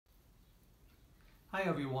Hi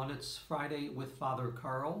everyone, it's Friday with Father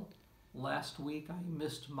Carl. Last week I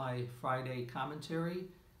missed my Friday commentary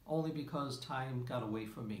only because time got away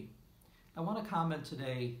from me. I want to comment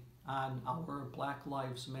today on our Black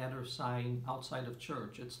Lives Matter sign outside of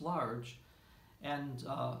church. It's large and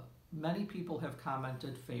many people have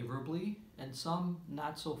commented favorably and some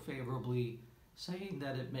not so favorably, saying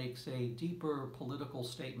that it makes a deeper political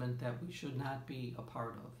statement that we should not be a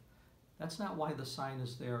part of. That's not why the sign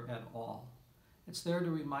is there at all. It's there to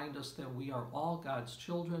remind us that we are all God's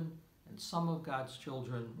children, and some of God's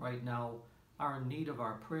children right now are in need of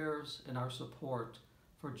our prayers and our support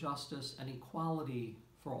for justice and equality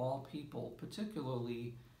for all people,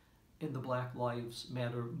 particularly in the Black Lives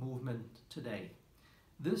Matter movement today.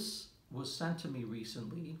 This was sent to me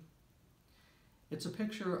recently. It's a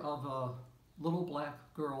picture of a little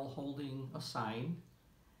black girl holding a sign,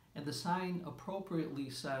 and the sign appropriately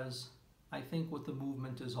says, I think, what the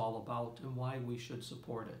movement is all about and why we should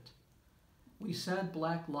support it. We said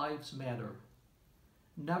Black Lives Matter,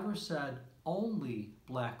 never said only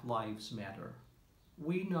Black Lives Matter.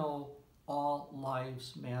 We know all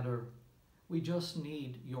lives matter. We just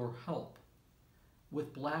need your help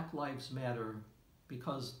with Black Lives Matter,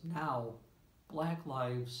 because now Black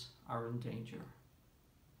lives are in danger.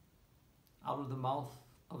 Out of the mouth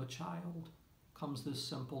of a child comes this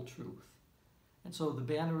simple truth. And so the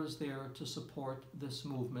banner is there to support this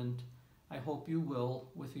movement. I hope you will,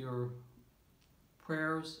 with your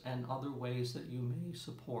prayers and other ways that you may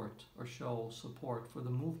support or show support for the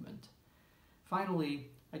movement. Finally,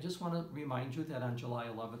 I just want to remind you that on July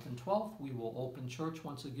 11th and 12th, we will open church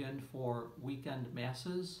once again for weekend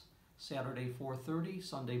masses, Saturday 4:30,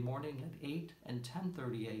 Sunday morning at 8 and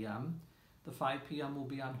 10:30 a.m. The 5 p.m. will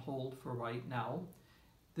be on hold for right now.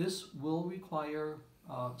 This will require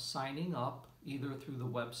signing up either through the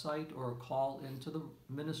website or a call into the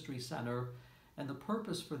ministry center, and the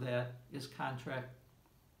purpose for that is contact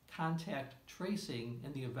tracing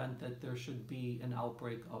in the event that there should be an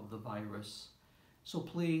outbreak of the virus. So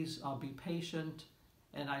please be patient,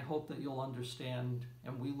 and I hope that you'll understand,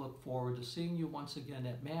 and we look forward to seeing you once again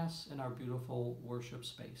at Mass in our beautiful worship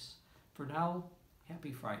space. For now,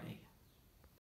 happy Friday.